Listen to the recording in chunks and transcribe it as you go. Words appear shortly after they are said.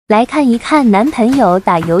来看一看男朋友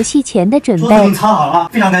打游戏前的准备。桌子给你擦好了，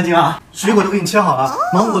非常干净啊。水果都给你切好了，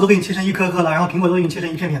芒果都给你切成一颗颗了，然后苹果都给你切成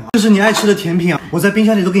一片片的。这是你爱吃的甜品啊，我在冰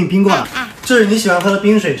箱里都给你冰过了。这是你喜欢喝的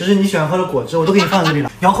冰水，这是你喜欢喝的果汁，我都给你放在这里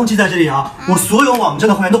了。遥控器在这里啊，我所有网站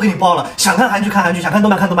的会员都给你包了，想看韩剧看韩剧，想看动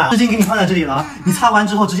漫看动漫。纸巾给你放在这里了啊，你擦完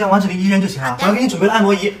之后直接往这里一扔就行了。我还给你准备了按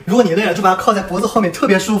摩仪，如果你累了就把它靠在脖子后面，特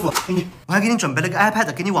别舒服。我还给你准备了个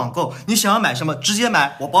iPad 给你网购，你想要买什么直接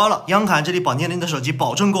买，我包了。央卡这里绑定了你的手机，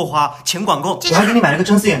保证够花，钱管够。我还给你买了个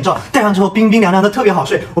真丝眼罩，戴上之后冰冰凉凉的，特别好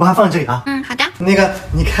睡，我把它放在这里啊。好的。那个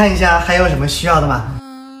你看一下还有什么需要的吗？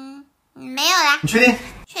没有啦。你确定？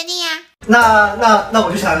确定呀。那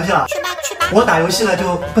我就去打游戏了。去吧去吧。我打游戏了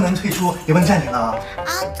就不能退出，也不能暂停了啊。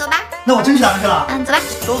走吧。那我真去打游戏了。走吧。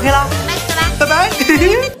都 OK 了。走吧。拜拜。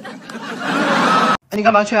哎，你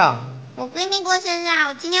干嘛去啊？我闺蜜过生日啊，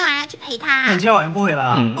我今天晚上去陪她。那你今天晚上不回来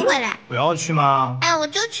啊？不回来。我要去吗？哎，我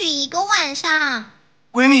就去一个晚上。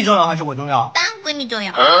闺蜜重要还是我重要？当然闺蜜重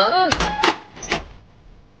要。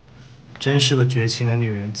真是个绝情的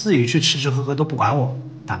女人，自己去吃吃喝喝都不管我，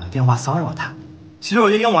打个电话骚扰她。其实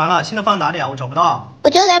我就用完了，新的放哪里啊？我找不到。不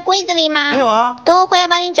就在柜子里吗？没有啊。等我回来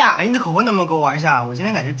帮你找。哎，你的口红能不能给我玩一下？我今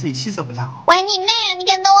天感觉自己气色不太好。玩你妹啊！你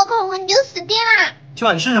敢动我口红你就死定了。今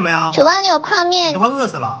晚你吃什么呀？厨房里有泡面。都快饿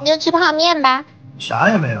死了。你就吃泡面吧。啥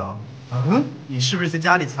也没有。你是不是在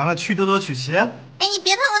家里藏了祛痘痘曲奇？哎，你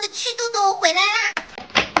别碰我的祛痘痘，我回来啦。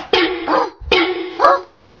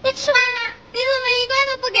你吃完了？你怎么一块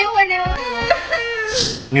都不给我留？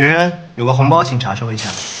女人有个红包，请查收一下。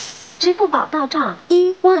支付宝到账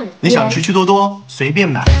1万。你想吃祛痘痘，随便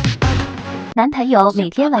买。男朋友每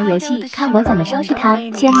天玩游戏，看我怎么收拾他。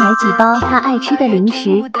先买几包他爱吃的零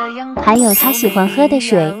食，还有他喜欢喝的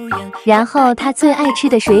水，然后他最爱吃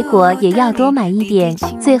的水果也要多买一点，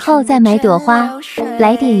最后再买朵花，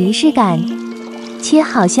来点仪式感。切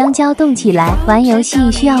好香蕉冻起来，玩游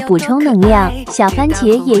戏需要补充能量，小番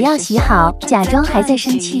茄也要洗好，假装还在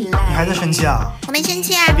生气。你还在生气啊？我没生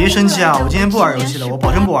气啊。别生气啊，我今天不玩游戏了，我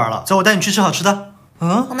保证不玩了。走，我带你去吃好吃的。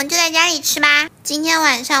我们就在家里吃吧。今天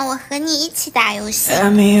晚上我和你一起打游戏。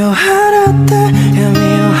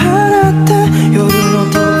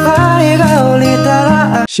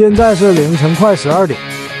现在是凌晨快12点。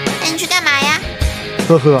那你去干嘛呀？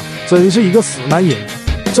呵呵，真是一个死男人。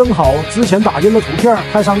正好之前打印的图片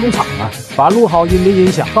派上用场了，把录好音的音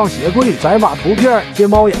响放鞋柜里，再把图片贴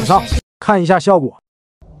猫眼上，看一下效果。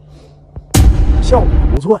效果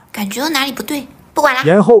不错，感觉有哪里不对，不管了。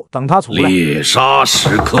然后等他出来。猎杀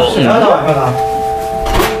时刻。有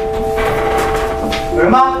人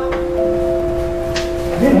吗？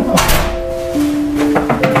没人吗？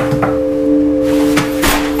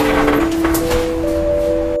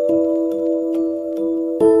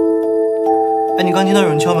哎，你刚听到有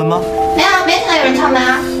人敲门吗？没有，没听到有人敲门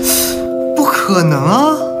啊。不可能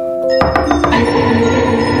啊！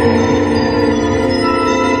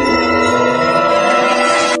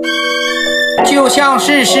就像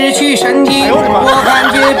是失去神经，我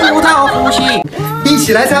感觉不到呼吸。一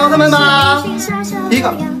起来猜奥特曼吧！第一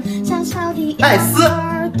个，艾斯，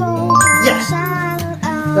耶！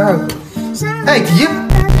第二个，艾迪，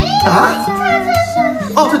啊，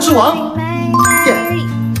奥特之王，耶！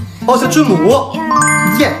奥特之母，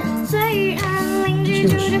耶！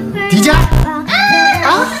迪迦，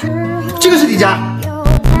啊，这个是迪迦，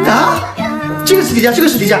啊，这个是迪迦，这个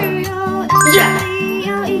是迪迦，耶！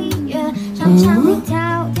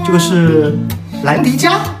这个是兰迪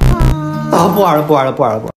迦。不玩了，不玩了，不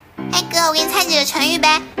玩了，不玩了。哎哥，我给你猜几个成语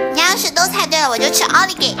呗。你要是都猜对了，我就吃奥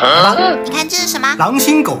利给。你看这是什么？狼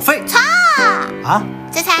心狗肺。错。啊？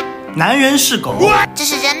再猜。男人是狗。这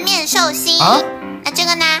是人面兽心。那这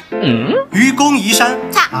个呢？愚公移山。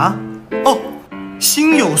错。啊？哦，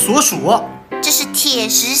心有所属。这是铁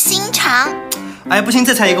石心肠。哎，不行，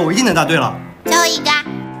再猜一个，我一定能答对了。最后一个。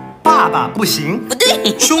爸爸不行。不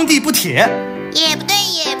对。兄弟不铁。也不对，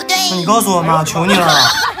也不对。那你告诉我嘛，求你了。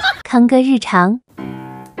康哥日常。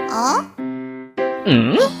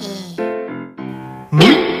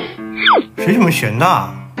谁这么闲的？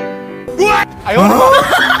哎呦我的妈！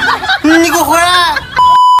你给我回来！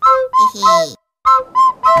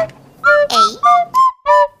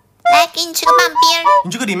来，给你吃个棒冰。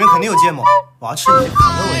你这个里面肯定有芥末，我要吃你这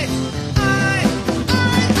糖的味道。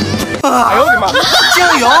哎呦我的妈！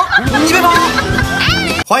酱油，你别跑！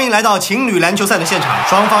欢迎来到情侣篮球赛的现场，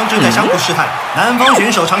双方正在相互试探。男方选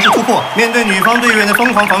手尝试突破，面对女方队员的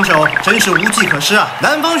疯狂防守，真是无计可施啊！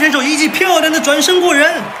男方选手一记漂亮的转身过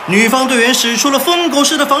人，女方队员使出了疯狗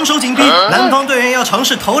式的防守紧逼。男方队员要尝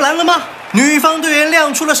试投篮了吗？女方队员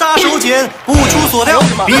亮出了杀手锏，不出所料，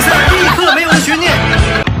比赛立刻没有了悬念。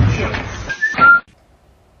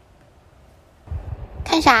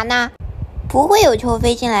看干啥呢？不会有球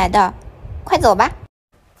飞进来的，快走吧。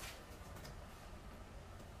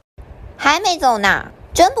还没走呢，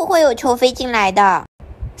真不会有球飞进来的。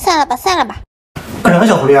散了吧，散了吧。干啥呢，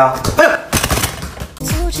小狐狸啊？哎呦！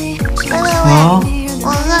啊，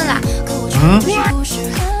我饿了。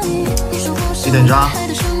你等着啊。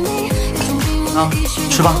啊，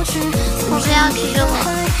吃吧。我不要吃这个。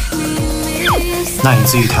那你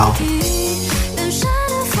自己挑。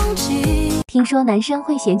听说男生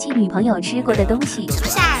会嫌弃女朋友吃过的东西，吃不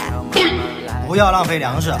下了。不要浪费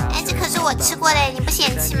粮食。哎，这可是我吃过的，你不嫌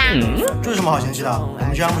弃吗？这有什么好嫌弃的？我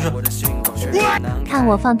们居然不是。看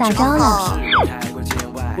我放大招了。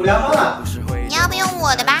我凉风了。你要不用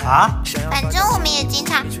我的吧？啊？反正我们也经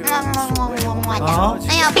常的。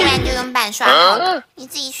那要不然就用板刷好了，你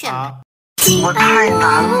自己选吧。我太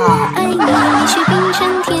难了。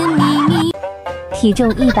体重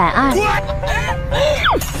120，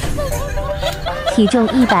体重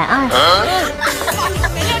120，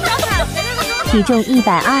体重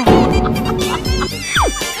120，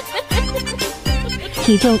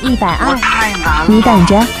体重120，你等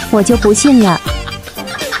着，我就不信了。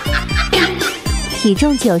体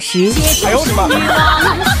重90，哎呦我的妈！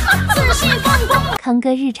康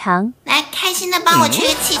哥日常，来，开心的帮我吹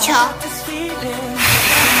个气球。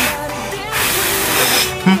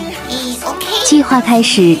OK。计划开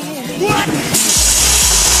始。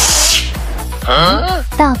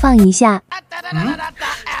倒放一下。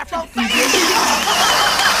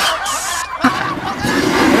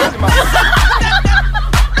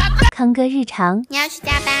康哥日常，你要去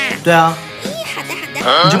加班啊？对啊。好的好的。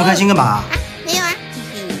你这么开心干嘛？没有啊。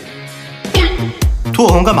涂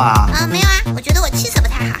口红干嘛？没有啊，我觉得我气色不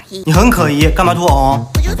太好。你很可疑，干嘛涂口红？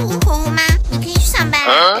我就涂个口红吗？你可以去上班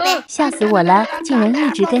了，对不对？吓死我了，竟然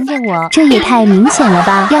一直跟着我，这也太明显了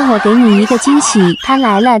吧！让我给你一个惊喜，他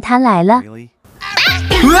来了，他来了！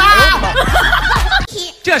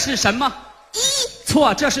这是什么？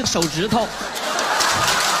错，这是手指头。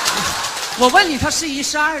我问你，他是1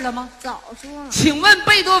是2了吗？早说了。请问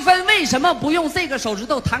贝多芬为什么不用这个手指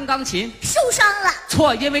头弹钢琴？受伤了。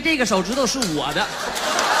错，因为这个手指头是我的。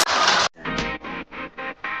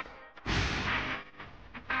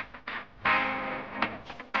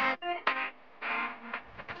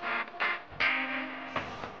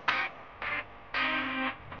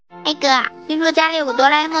哎哥，听说家里有个哆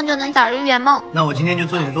啦 A 梦就能早日圆梦。那我今天就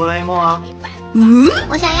做你的哆啦 A 梦啊！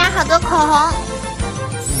我想要好多口红，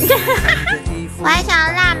我还想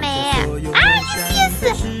要腊梅。啊，气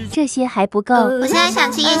死！这些还不够。我现在想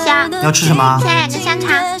吃夜宵。你要吃什么？先2个香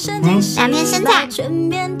肠，2片生菜，2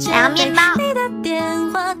个面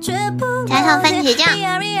包，加上番茄酱。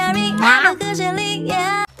啊！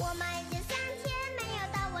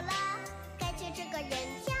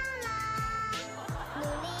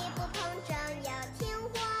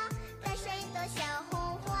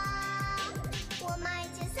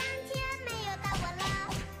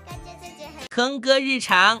坑哥日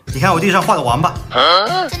常，你看我地上画的王八，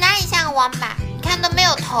这哪里像个王八？你看都没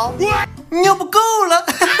有头。你又不够了。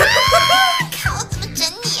看我怎么整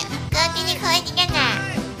你！哥，给你可乐饼干奶。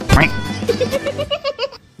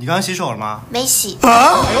你刚刚洗手了吗？没洗。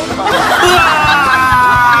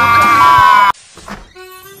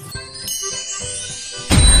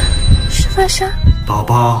是发烧。宝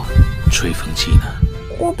宝，吹风机呢？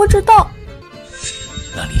我不知道。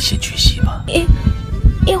那你先去洗吧。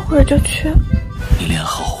一会儿就去。你脸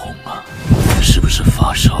好红啊，是不是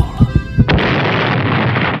发烧了？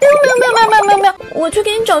没有，我去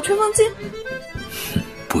给你找吹风机。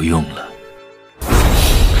不用了，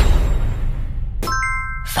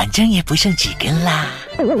反正也不剩几根啦。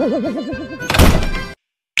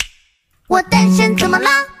我单身怎么了？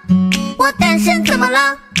我单身怎么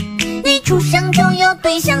了？你出生就有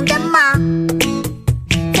对象的吗？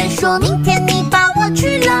再说明天你把我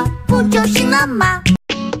娶了，不就行了吗？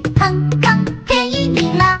哼哼，便宜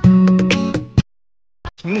你了。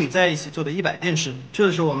情侣在一起做的100件事，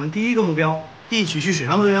这是我们第一个目标，一起去水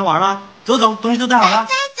上乐园玩啦！走走，东西都带好了。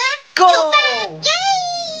走 ，Go！ 耶！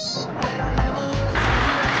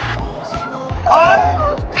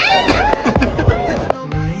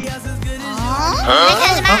你在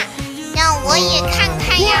看什么？让我也看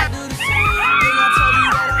看呀！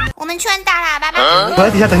我们去玩大喇叭吧。我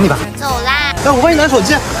在底下等你吧。走啦！哎，我帮你拿手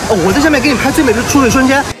机，我在下面给你拍最美的出水瞬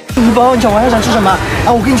间。宝宝，你讲晚上想吃什么？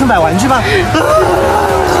啊，我给你去买玩具吧。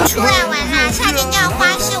出来玩啦！夏天叫花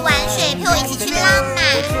式玩水，陪我一起去浪漫。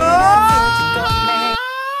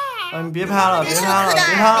你别拍了，别拍了，别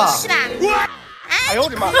拍没了。事吧？哎呦我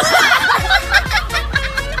的妈！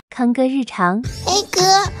康哥日常，哎哥，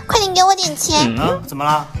哥，快点给我点钱。怎么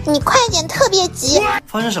了？你快点，特别急。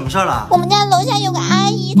发生什么事了？我们家楼下有个阿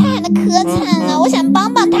姨，她喊得可惨了，我想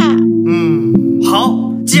帮帮她。好，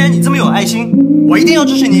既然你这么有爱心，我一定要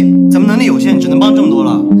支持你。咱们能力有限，只能帮这么多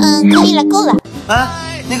了。可以了，够了。哎，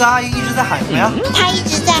那个阿姨一直在喊什么呀？她一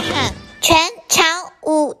直在喊全场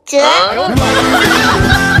5折。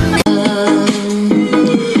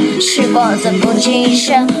时过怎不经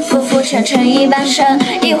身，浮浮沉沉一半生。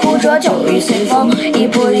一壶浊酒欲随风，一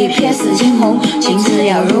步一瞥似惊鸿。情字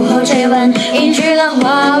要如何追问？一句浪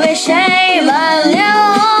花为谁挽留？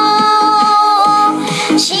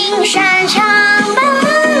青山长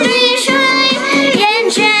伴绿水，厌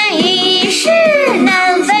倦一世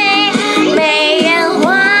难飞。眉眼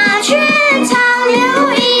画却残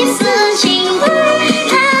留一丝情怀，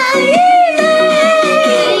看与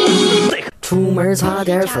美。出门擦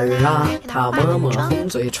点粉啊，他抹抹红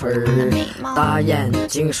嘴唇儿，大眼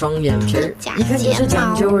睛双眼皮儿，一看就是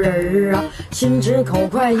讲究人儿啊。心直口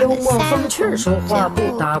快，幽默风趣，说话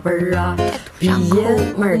不打奔儿啊。比爷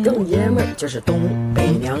们儿更爷们儿，就是东北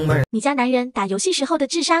娘们儿。你家男人打游戏时候的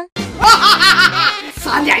智商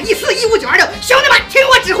3.141596，兄弟们听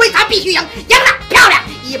我指挥，咱必须赢，赢了漂亮，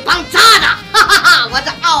一帮渣子，哈哈哈！我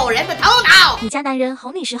这傲人的头脑。你家男人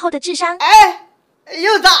哄你时候的智商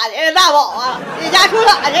又咋的了，大宝啊？你家出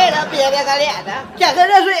哪去了？憋个脸的，舔个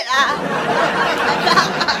热水了。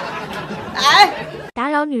哎，打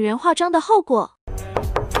扰女人化妆的后果。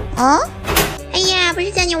哎呀，不是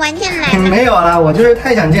叫你晚点来吗？没有啦，我就是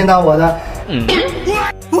太想见到我的。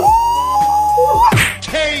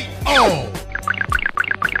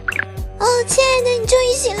亲爱的，你终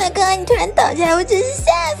于醒了！刚刚你突然倒下来，我真是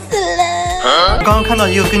吓死了。我刚刚看到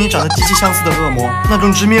一个跟你长得极其相似的恶魔，那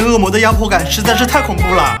种直面恶魔的压迫感实在是太恐怖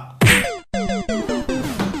了。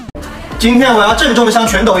今天我要郑重的向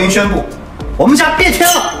全抖音宣布，我们家变天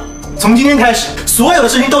了。从今天开始，所有的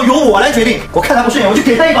事情都由我来决定。我看他不顺眼，我就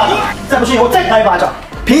给他一巴掌；再不顺眼，我再给他一巴掌。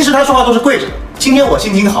平时他说话都是跪着的，今天我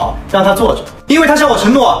心情好，让他坐着，因为他向我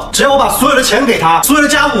承诺，只要我把所有的钱给他，所有的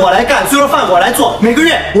家务我来干，所有的饭我来做，每个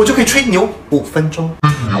月我就可以吹牛5分钟。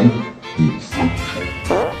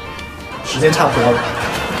时间差不多了，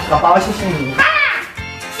老爸，谢谢你。爸，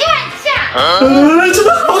谢谢。真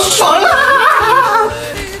的好爽啊！